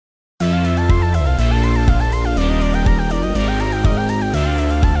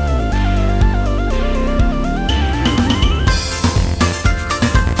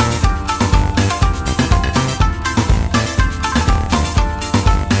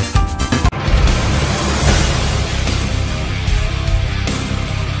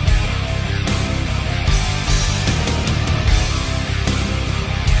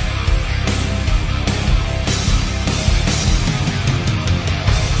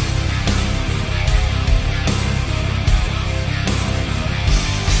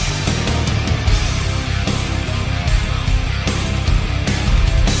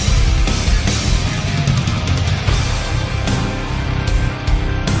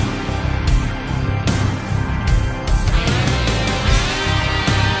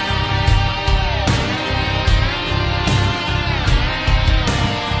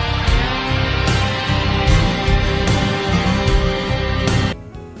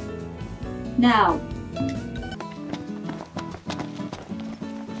Now.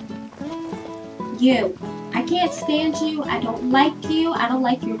 You. I can't stand you. I don't like you. I don't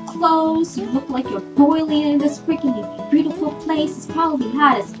like your clothes. You look like you're boiling in this freaking beautiful place. It's probably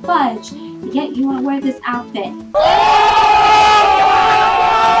hot as fudge. But yet you want to wear this outfit.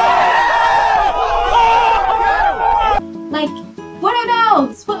 Like, what are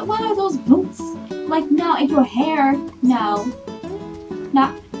those? What are those boots? Like, no, and your hair. No.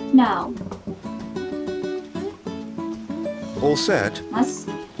 No. All set? Must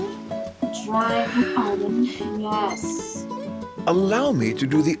drive with Ardyn. Yes. Allow me to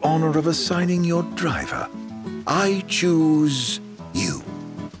do the honor of assigning your driver. I choose you.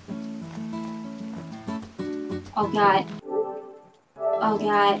 Oh god. Oh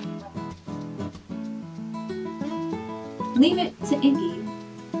god. Leave it to Iggy.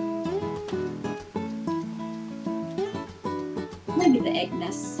 Maybe the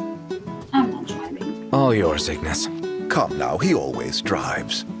Ignis. I'm not driving. All yours, Ignis. Come now, he always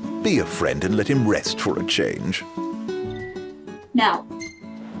drives. Be a friend and let him rest for a change. No.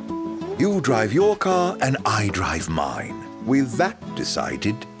 You drive your car and I drive mine. With that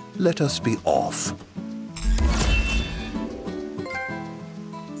decided, let us be off.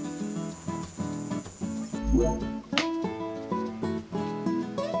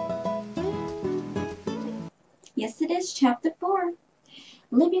 Yes, it is Chapter 4.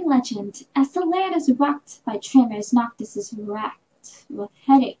 Living legend. As the land is rocked by tremors, Noctis is racked with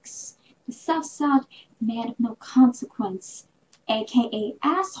headaches. The Southside man of no consequence, aka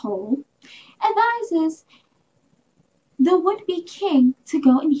asshole, advises the would-be king to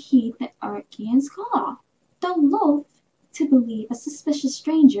go and heed the Archaean's call. Though loath to believe a suspicious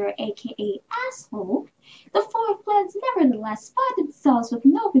stranger, aka asshole, the four friends nevertheless find themselves with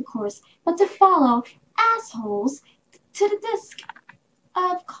no recourse but to follow assholes to the disk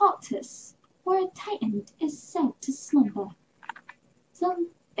of Cultus, where a titan is said to slumber. So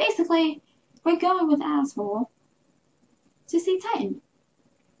basically, we're going with asshole to see Titan.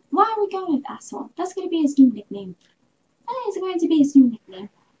 Why are we going with asshole? That's going to be his new nickname. I think it's going to be his new nickname.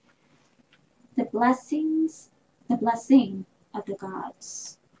 The blessing of the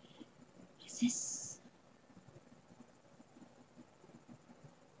gods. What is this?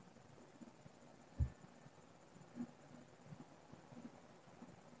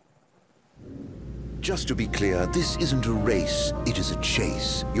 Just to be clear, this isn't a race, it is a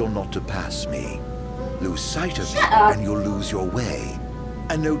chase. You're not to pass me. Lose sight of me and you'll lose your way.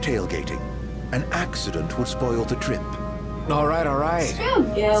 And no tailgating. An accident would spoil the trip. All right. Screw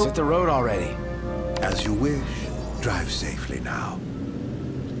you. Let's hit the road already. As you wish. Drive safely now.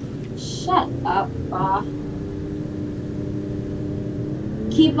 Shut up, brah.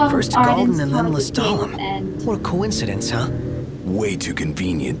 Keep up First Ardyn's Galden and then part of the game, Lestalem. and What a coincidence, huh? Way too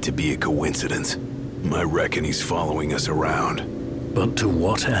convenient to be a coincidence. I reckon he's following us around. But to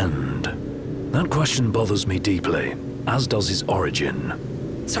what end? That question bothers me deeply, as does his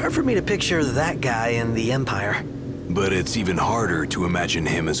origin. It's hard for me to picture that guy in the Empire. But it's even harder to imagine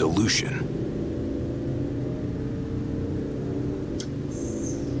him as a Lucian.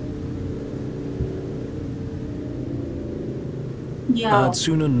 I'd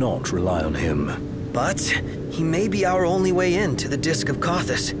sooner not rely on him. But he may be our only way in to the Disk of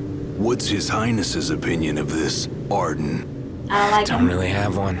Cauthus. What's His Highness's opinion of this, Ardyn? I like Don't him. really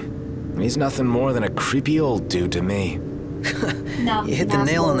have one. He's nothing more than a creepy old dude to me. No, You hit the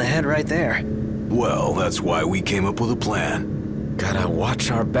nail on the head right there. Well, that's why we came up with a plan. Gotta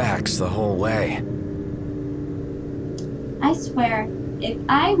watch our backs the whole way. I swear, if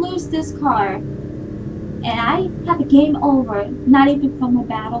I lose this car and I have a game over, not even from a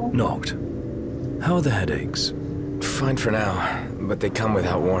battle. Noct, how are the headaches? Fine for now, but they come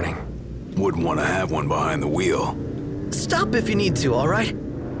without warning. Wouldn't want to have one behind the wheel. Stop if you need to, all right?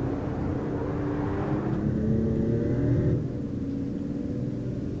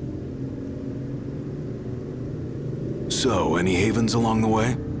 So, any havens along the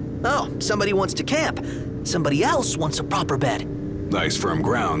way? Oh, somebody wants to camp. Somebody else wants a proper bed. Nice firm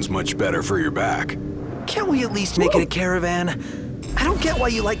ground's much better for your back. Can't we at least make it a caravan? I don't get why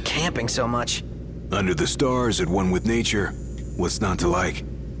you like camping so much. Under the stars, at one with nature. What's not to like?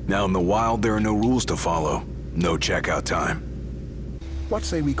 Now in the wild, there are no rules to follow. No checkout time. What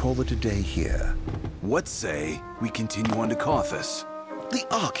say we call it a day here? What say we continue on to Cauthus? The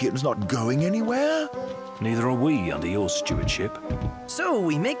Archaean's not going anywhere. Neither are we under your stewardship. So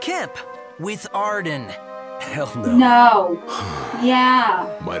we make camp with Ardyn. Hell no. No. Yeah.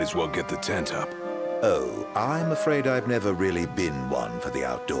 Might as well get the tent up. Oh, I'm afraid I've never really been one for the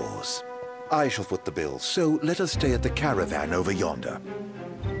outdoors. I shall foot the bill, so let us stay at the caravan over yonder.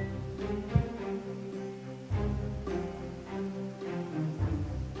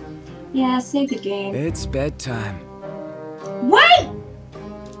 Yeah, save the game. It's bedtime. Wait!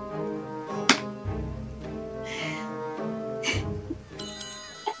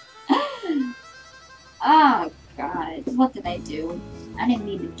 Oh god, what did I do? I didn't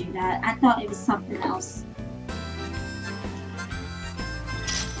mean to do that. I thought it was something else.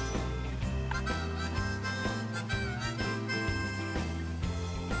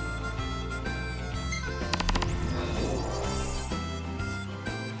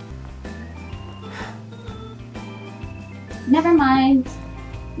 Never mind.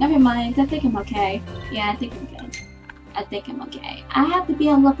 Never mind. I think I'm okay. Yeah, I think I'm good. I think I'm okay. I have to be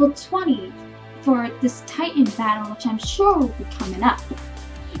on level 20 for this Titan battle, which I'm sure will be coming up.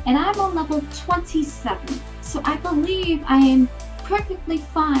 And I'm on level 27, so I believe I am perfectly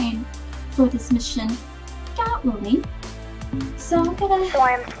fine for this mission. God willing. So I'm gonna... So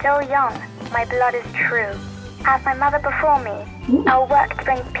I am still young. My blood is true. As my mother before me, Ooh. I'll work to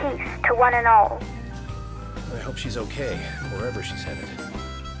bring peace to one and all. I hope she's okay, wherever she's headed.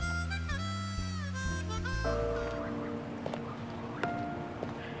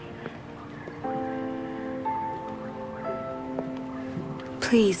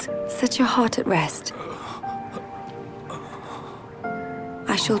 Please, set your heart at rest.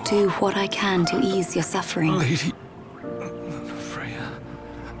 I shall do what I can to ease your suffering. Lady Freya.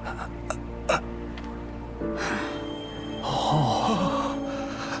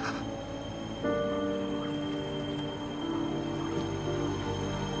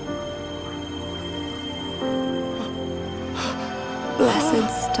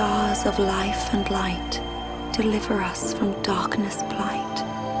 Blessed stars of life and light, deliver us from darkness blight.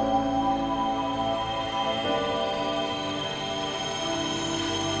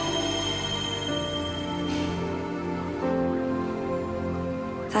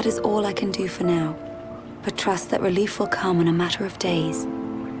 That is all I can do for now, but trust that relief will come in a matter of days.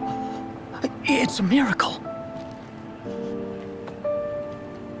 It's a miracle.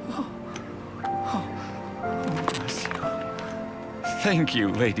 Thank you,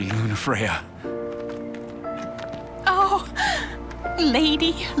 Lady Lunafreya. Oh,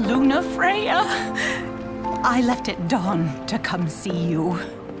 Lady Lunafreya. I left at dawn to come see you.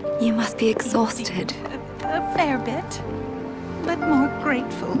 You must be exhausted. A fair bit, but more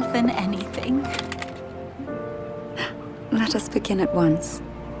grateful than anything. Let us begin at once.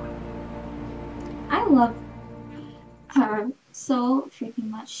 I love her so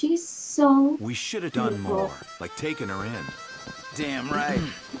freaking much. She's so We should have done beautiful. more, like taking her in. Damn right.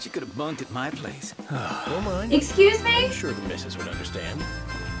 She could have bunked at my place. Don't mind. Excuse me? I'm sure the missus would understand.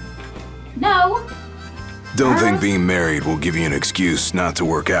 No. Don't think being married will give you an excuse not to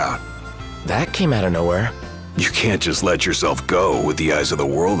work out. That came out of nowhere. You can't just let yourself go with the eyes of the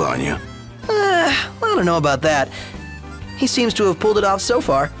world on you. I don't know about that. He seems to have pulled it off so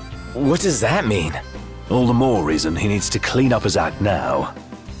far. What does that mean? All the more reason he needs to clean up his act now.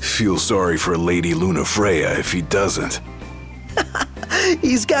 Feel sorry for Lady Lunafreya if he doesn't.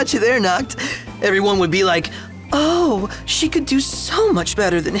 He's got you there, Noct. Everyone would be like, oh, she could do so much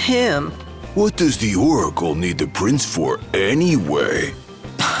better than him. What does the Oracle need the prince for anyway?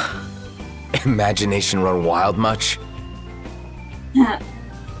 Imagination run wild much?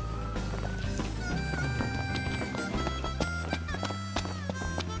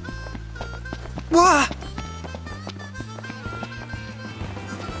 Wah!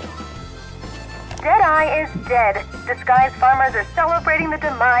 Deadeye is dead. Disguised farmers are celebrating the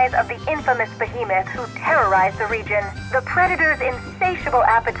demise of the infamous behemoth who terrorized the region. The predator's insatiable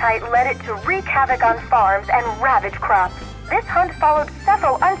appetite led it to wreak havoc on farms and ravage crops. This hunt followed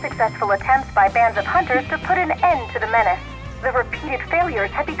several unsuccessful attempts by bands of hunters to put an end to the menace. The repeated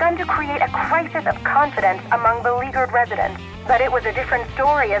failures had begun to create a crisis of confidence among beleaguered residents. But it was a different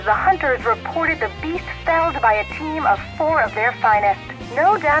story as the hunters reported the beast felled by a team of 4 of their finest.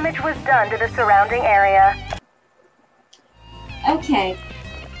 No damage was done to the surrounding area. Okay,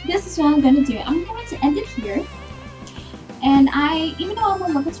 this is what I'm going to do. I'm going to end it here. And even though I'm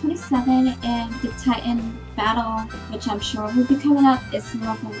on level 27 and the Titan battle, which I'm sure will be coming up, is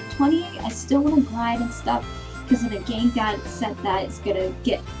level 20, I still want to grind and stuff because the game got said that it's going to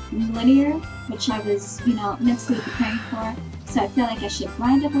get linear, which I was, mentally preparing for. So I feel like I should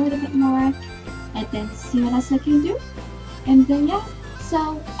grind up a little bit more and then see what else I can do. And then, yeah.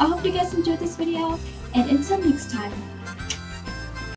 So I hope you guys enjoyed this video, and until next time,